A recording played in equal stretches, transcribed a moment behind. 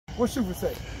What's Super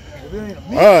say?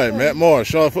 All right, Matt Morrow,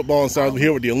 Charlotte Football Insider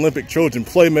here with the Olympic JV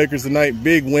Playmakers tonight.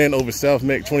 Big win over South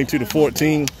Meck,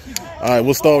 22-14. All right,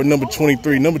 we'll start with number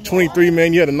 23. Number 23,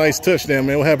 man, you had a nice touchdown,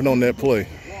 man. What happened on that play?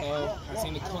 I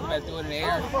seen the quarterback throw it in the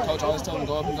air. Coach always told him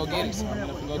go up and go get it. So I went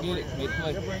up and go get it, made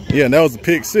the play. Yeah, and that was a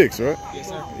pick six, right? Yes,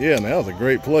 sir. Yeah, and that was a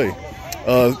great play.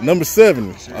 Number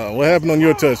 7, what happened on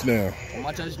your touchdown? On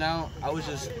my touchdown, I was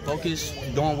just focused,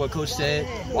 doing what Coach said,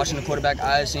 watching the quarterback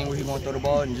eyes, seeing where he going to throw the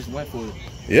ball, and just went for it.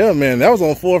 Yeah, man, that was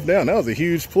on 4th down. That was a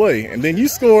huge play. And then you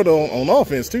scored on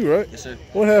offense too, right? Yes, sir.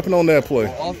 What happened on that play?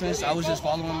 On offense, I was just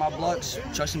following my blocks,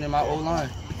 trusting in my O-line.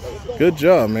 Good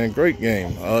job, man. Great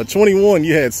game. 21,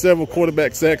 you had several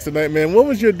quarterback sacks tonight, man. What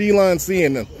was your D-line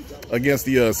seeing against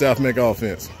the South Meck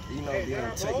offense? You know,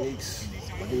 the techniques,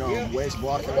 you know, waist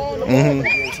blocking,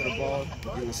 getting to the ball,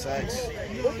 getting sacks.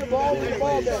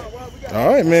 All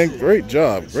right, man. Great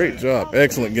job. Great job.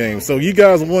 Excellent game. So you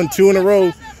guys won 2 in a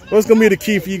row. What's going to be the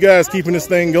key for you guys keeping this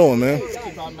thing going, man? Just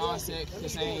keep our mindset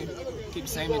keep the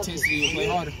same intensity and play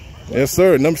harder. Yes,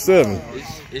 sir. Number 7.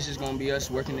 It's just going to be us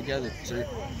working together, sir.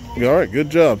 All right. Good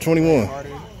job. 21.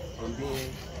 Harder on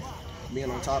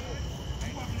being on top.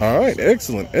 All right.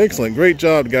 Excellent. Excellent. Great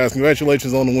job, guys.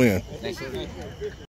 Congratulations on the win. Thank you.